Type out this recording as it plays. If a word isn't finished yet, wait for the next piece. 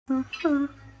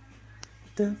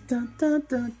Da, da, da,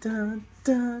 da, da,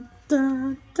 da,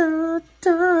 da, da,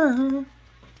 da.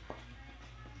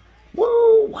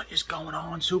 Whoa, what is going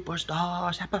on,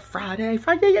 superstars? Happy Friday,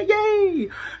 Friday, yay, yay!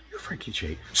 You're Frankie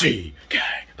J,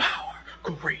 CKPower,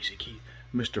 Crazy Keith,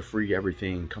 Mr. Free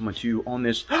Everything, coming to you on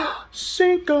this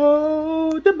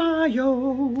Cinco De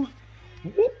Mayo.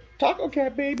 Whoop, Taco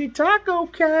Cat, baby, Taco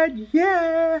Cat,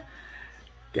 yeah!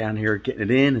 Down here getting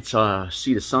it in. It's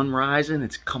see the sun rising.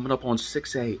 It's coming up on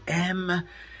 6 a.m.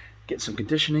 Getting some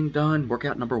conditioning done.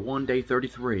 Workout number 1, day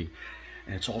 33.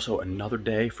 And it's also another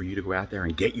day for you to go out there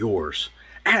and get yours.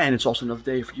 And it's also another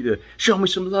day for you to show me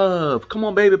some love. Come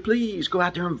on, baby, please go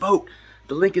out there and vote.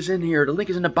 The link is in here. The link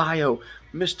is in the bio.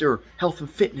 Mr. Health and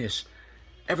Fitness.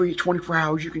 Every 24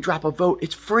 hours you can drop a vote.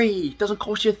 It's free. It doesn't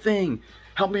cost you a thing.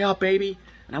 Help me out, baby.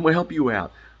 And I'm going to help you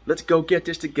out. Let's go get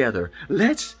this together.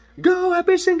 Let's go.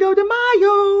 Happy Cinco de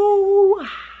Mayo.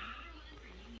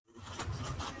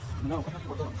 No,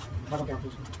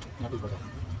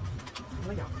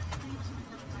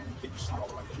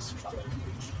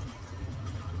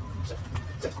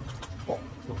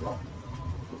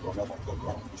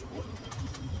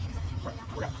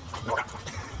 Right,